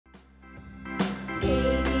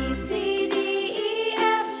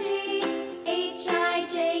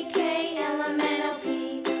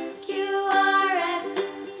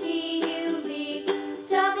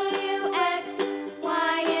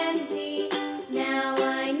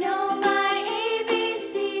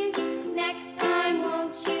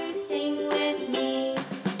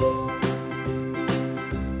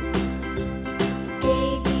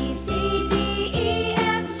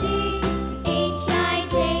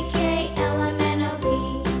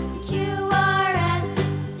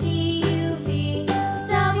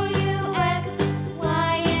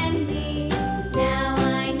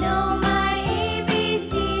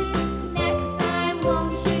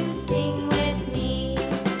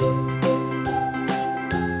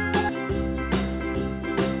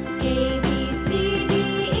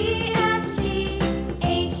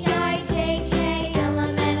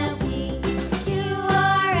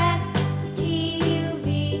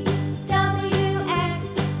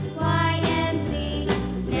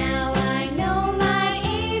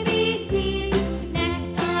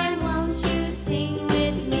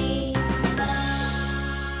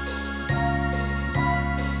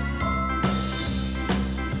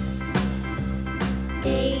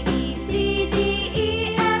A, B, C, D,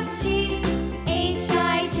 E, F, G, H,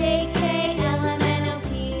 I, J, K, L, M, N, O,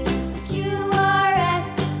 P, Q, R, S,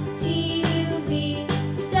 T, U, V,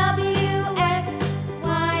 W, X,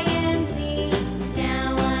 Y, and Z.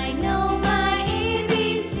 Now I know my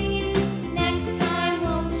ABCs. Next time,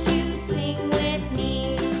 won't you sing with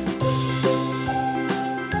me?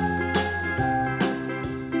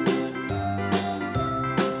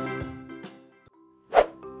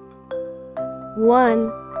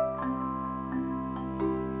 One,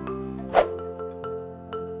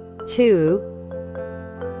 2,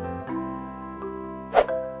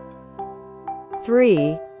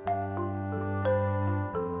 3,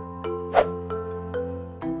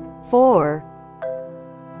 4,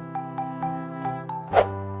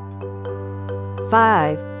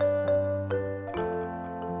 5,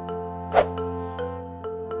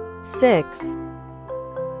 6,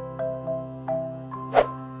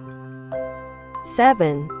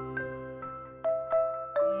 7,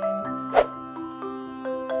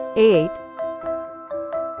 8,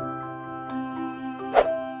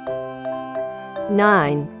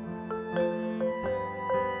 9,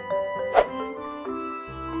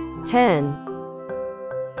 10,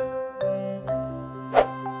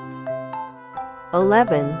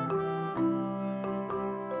 11,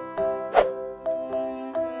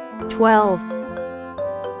 12,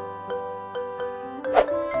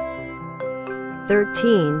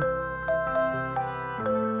 13,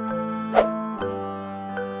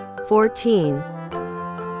 14,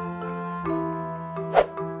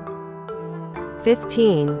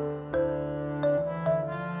 15,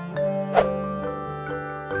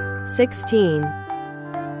 16,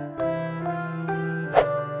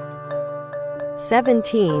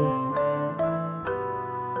 17,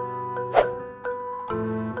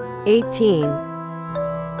 18,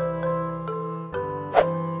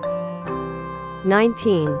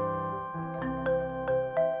 19,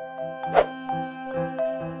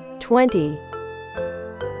 20,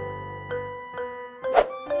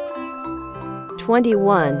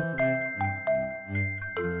 21,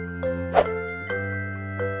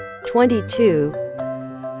 22,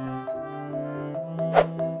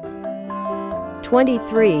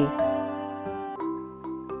 23,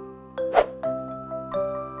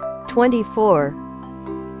 24,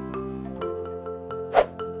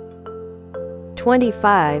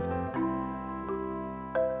 25,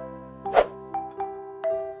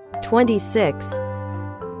 26,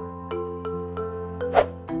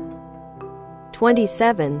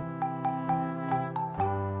 27,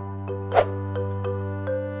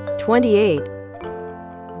 28,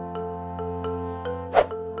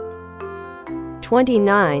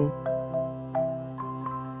 29,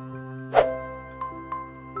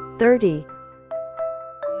 30,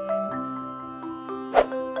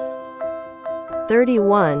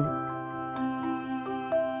 31,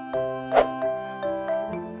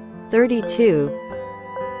 32,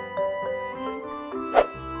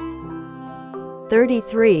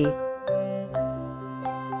 33,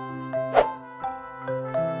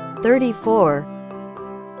 34,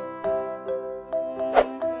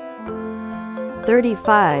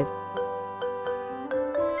 35,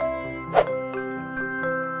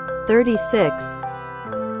 36,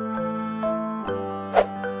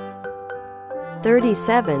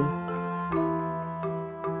 37,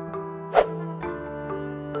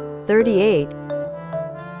 38,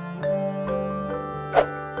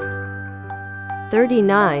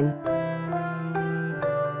 39,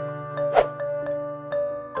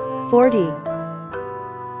 40,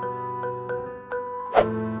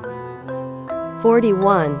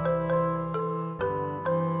 41,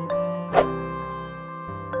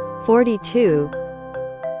 42,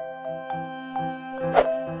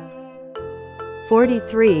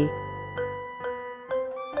 43,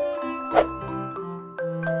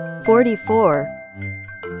 44,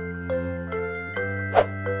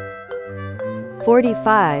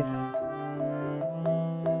 45,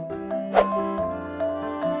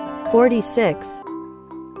 46,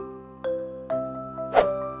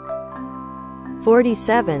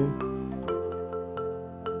 47,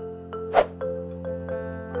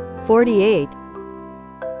 48,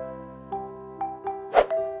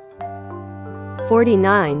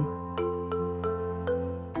 49,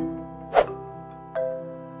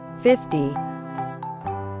 50,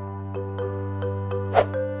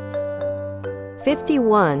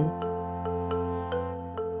 51,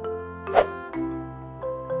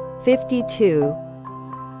 52,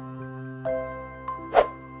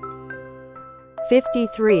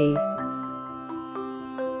 53,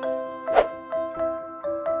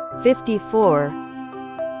 54,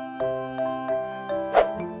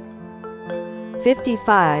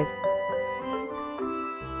 55,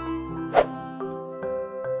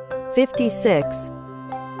 56,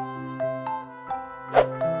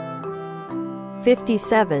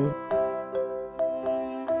 57,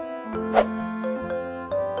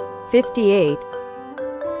 58,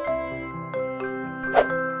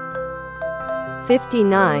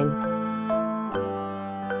 59,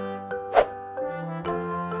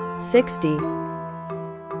 60,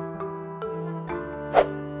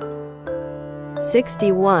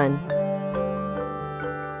 61,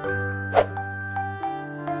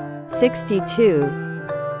 62,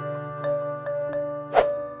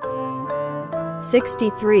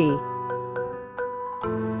 63,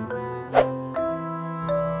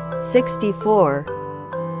 64,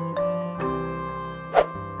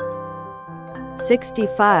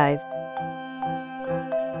 65,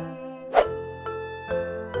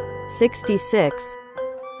 66,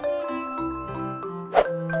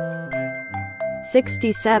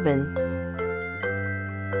 67,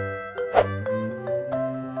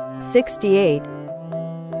 68,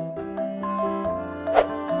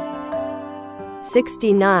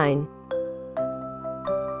 69,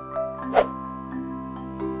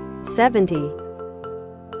 70,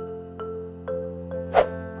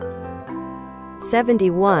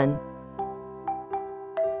 71,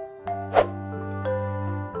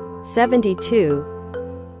 72,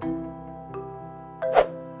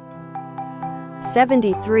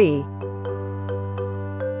 73,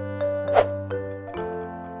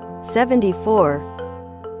 74,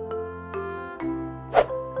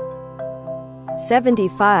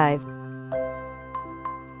 75,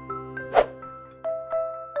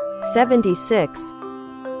 76,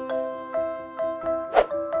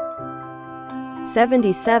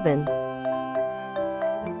 77,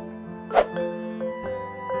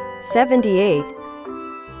 78,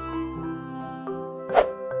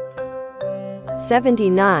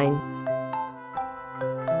 79,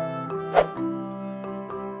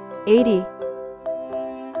 80,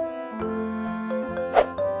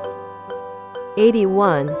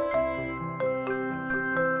 81,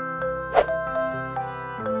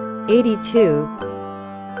 82,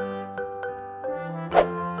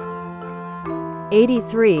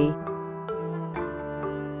 83,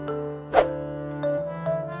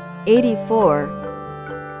 84,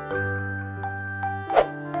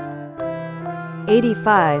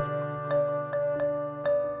 85,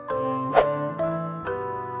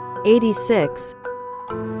 86,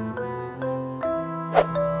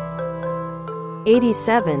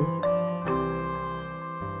 87,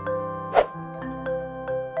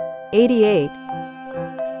 88,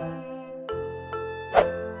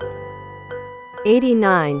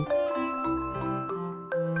 89,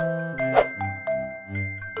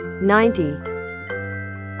 90,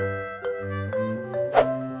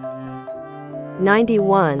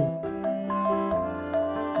 91,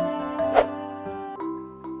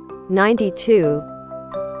 92,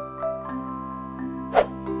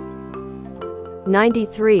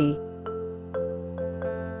 93,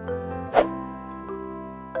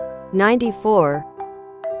 94,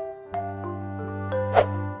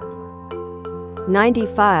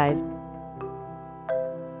 95,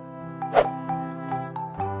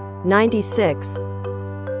 96,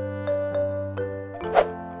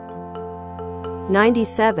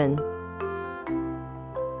 97,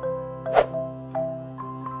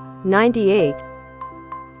 98,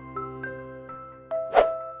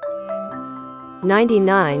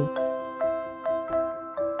 99,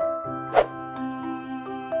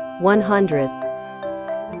 100.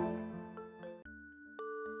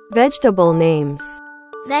 Vegetable names.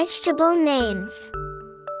 Vegetable names.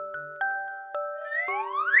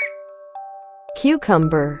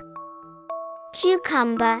 Cucumber,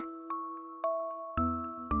 Cucumber.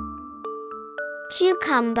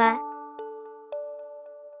 Cucumber.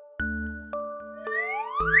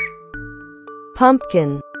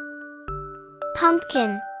 pumpkin,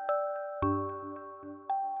 Pumpkin.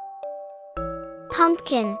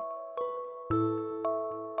 Pumpkin.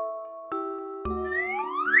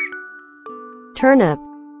 turnip,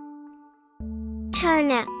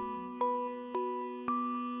 Turnip.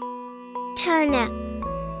 Turnip.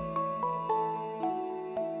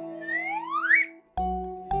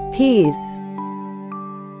 peas,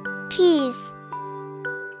 Peas.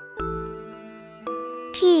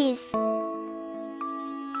 Peas.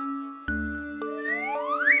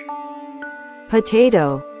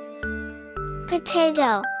 potato,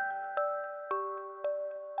 Potato.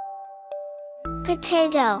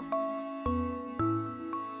 Potato.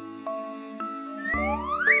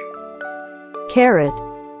 carrot,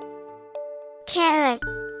 Carrot.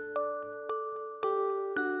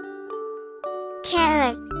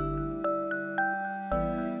 carrot,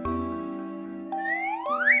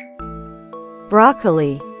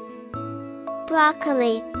 broccoli,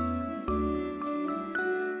 broccoli,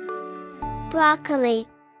 broccoli,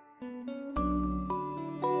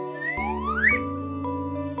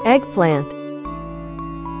 eggplant,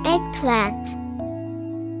 eggplant,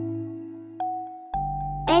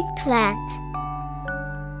 eggplant,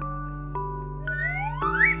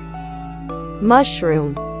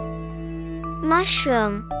 mushroom,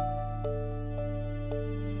 mushroom,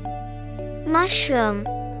 mushroom,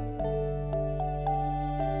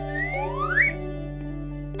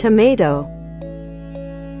 tomato,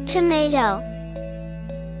 tomato,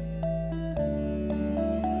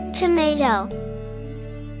 tomato,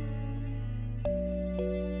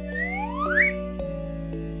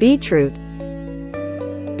 beetroot,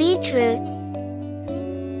 beetroot,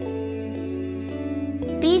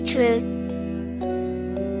 beetroot,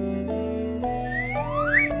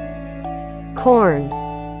 corn,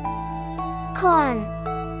 corn,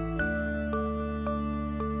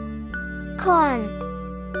 corn,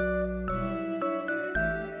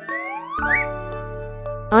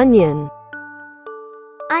 onion,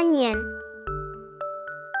 onion,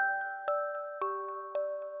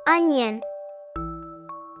 onion,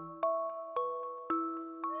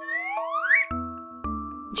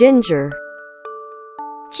 ginger,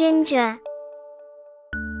 ginger,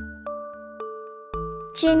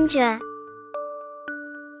 ginger,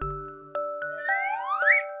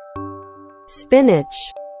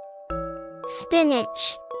 spinach,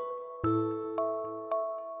 spinach,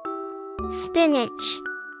 spinach,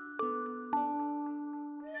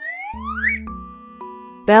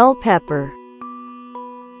 bell pepper,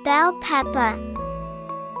 bell pepper,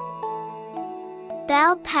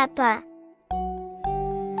 bell pepper,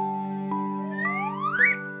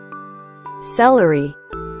 celery,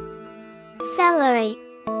 celery,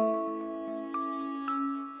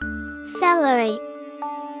 celery,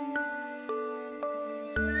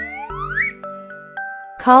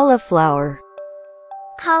 cauliflower,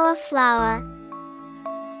 cauliflower,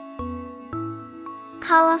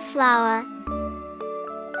 cauliflower,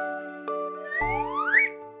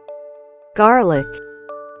 garlic,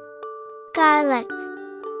 garlic,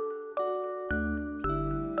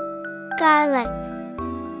 garlic,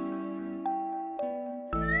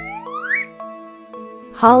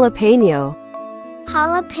 jalapeno,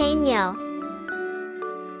 jalapeno,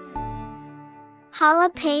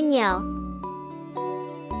 jalapeno,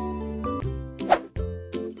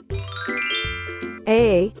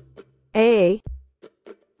 A,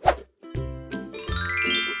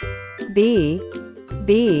 B,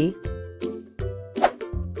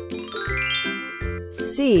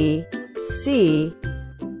 C,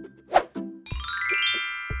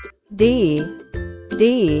 D,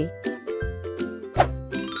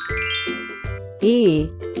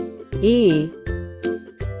 E,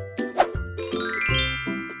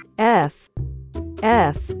 F,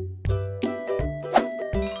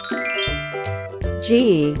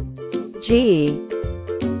 G,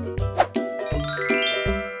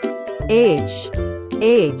 H,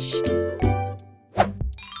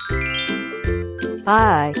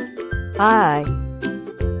 I,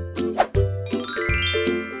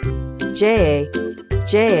 J,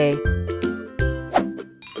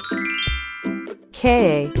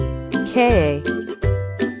 K,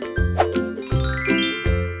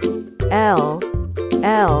 L,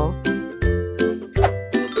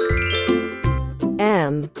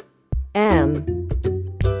 M, N,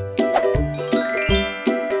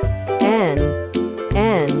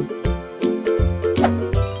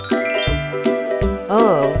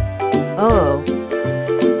 O,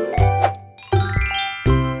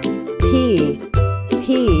 P,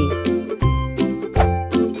 Q,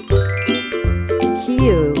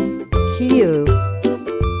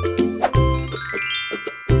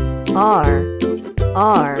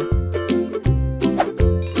 R,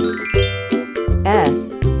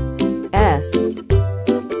 S,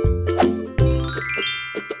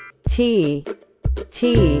 T,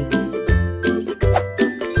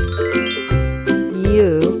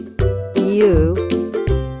 U,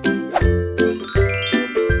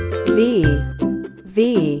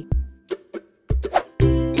 V,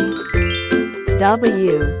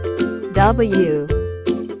 W,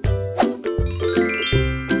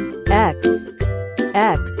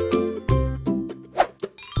 X,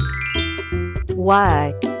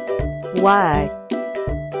 Y,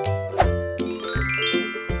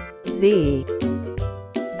 Z,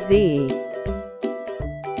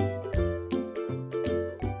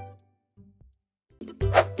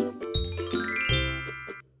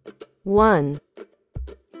 1,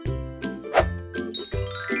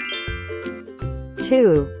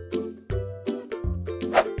 2,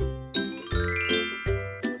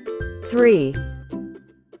 3,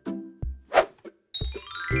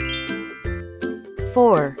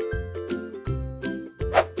 4,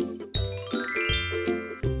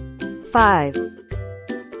 5,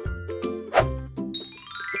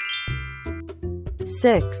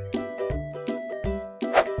 6,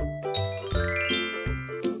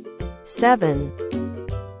 7,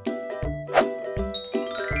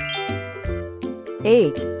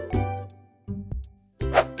 8,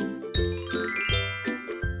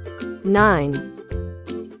 9,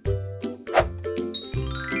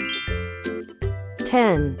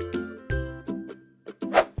 10,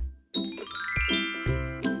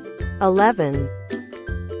 11,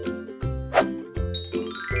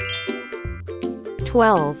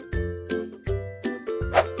 12,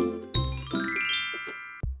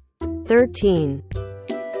 13,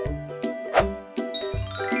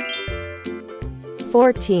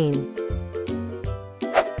 14,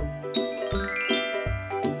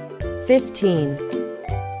 15,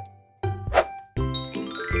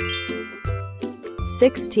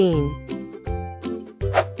 16,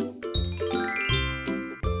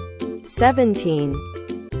 17,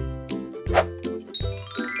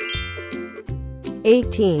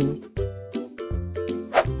 18,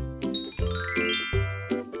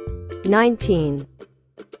 19,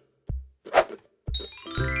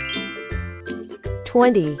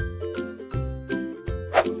 20,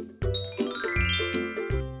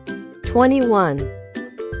 21,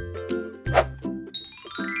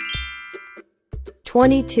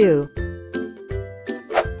 22,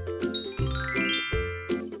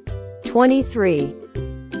 23,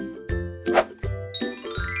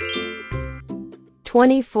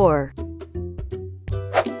 24,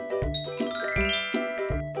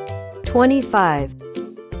 25,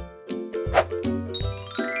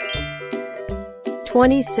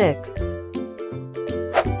 26,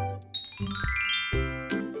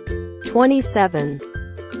 27,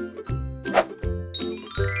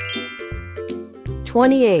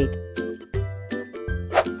 28,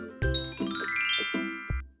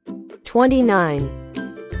 29,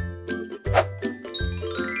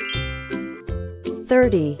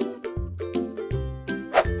 30,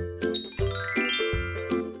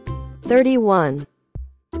 31,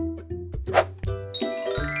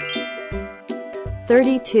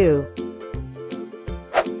 32,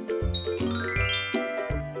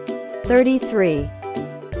 33,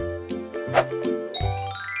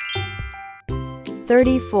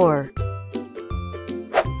 34,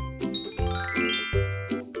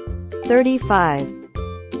 35,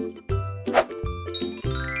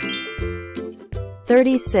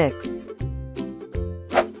 36,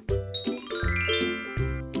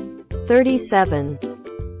 37,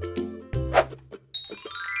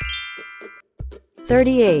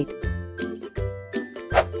 38,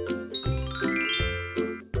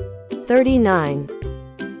 39,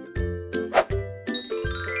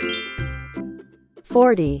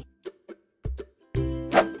 40,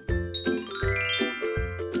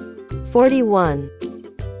 41,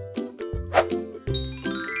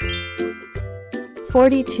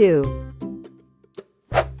 42,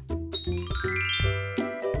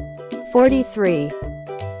 43,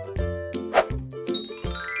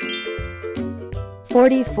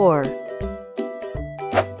 44,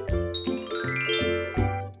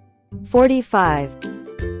 45,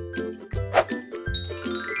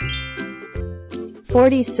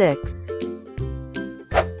 46,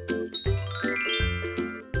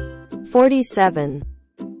 47,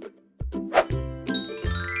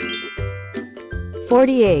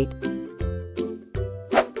 48,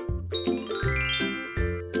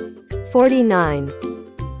 49,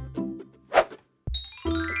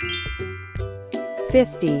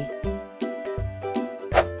 50,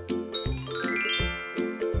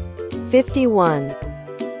 51,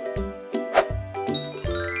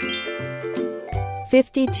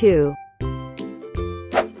 52,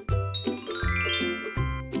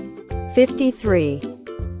 53,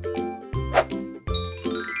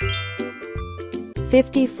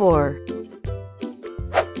 54,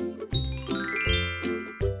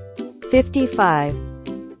 55,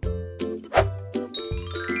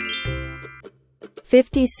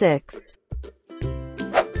 56,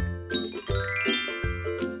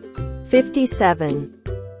 57,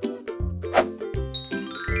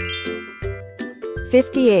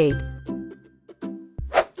 58,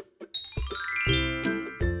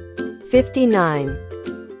 59,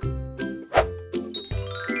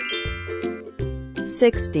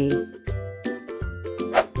 60,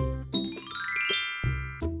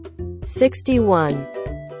 61,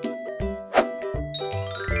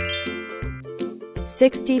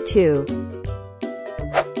 62,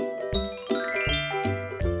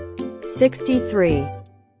 63,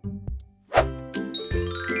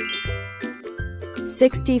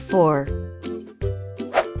 64,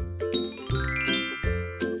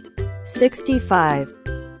 65,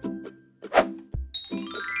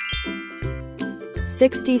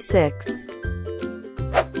 66,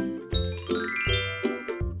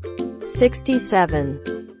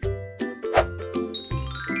 67,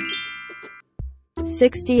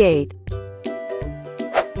 68,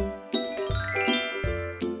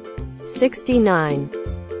 69,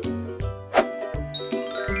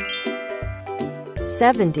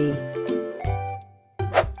 70,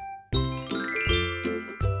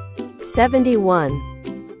 71,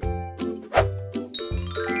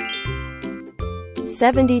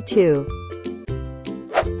 72,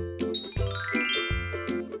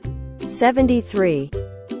 73,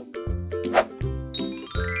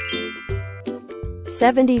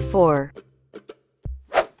 74,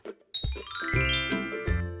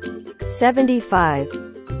 75,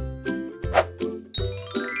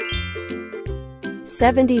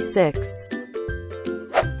 76,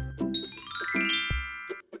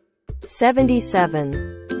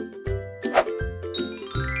 77,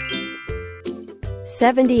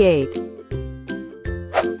 78,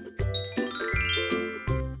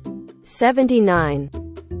 79,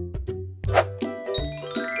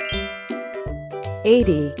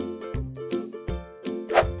 80,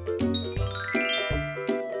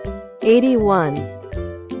 81,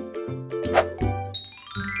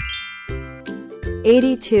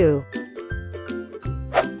 82,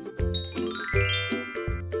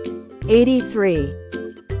 83,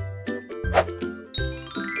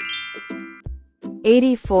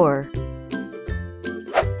 84,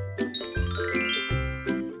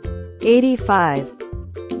 85,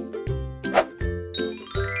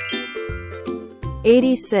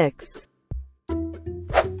 86,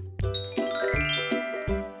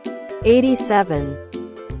 87,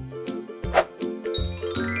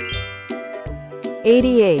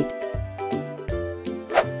 88,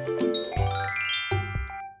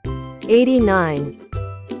 89,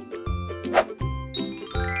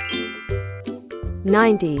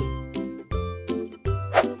 90,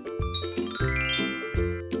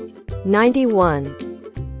 91,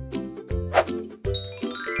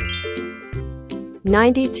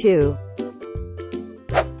 92,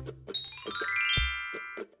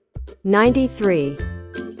 93,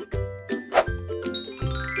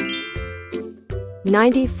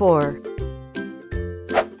 94,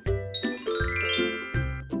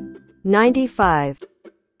 95,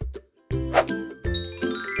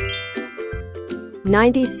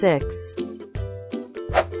 96,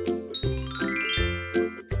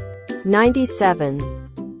 97,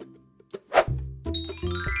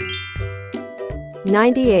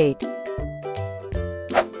 98,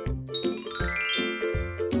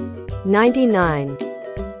 99,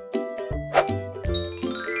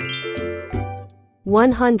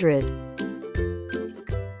 100.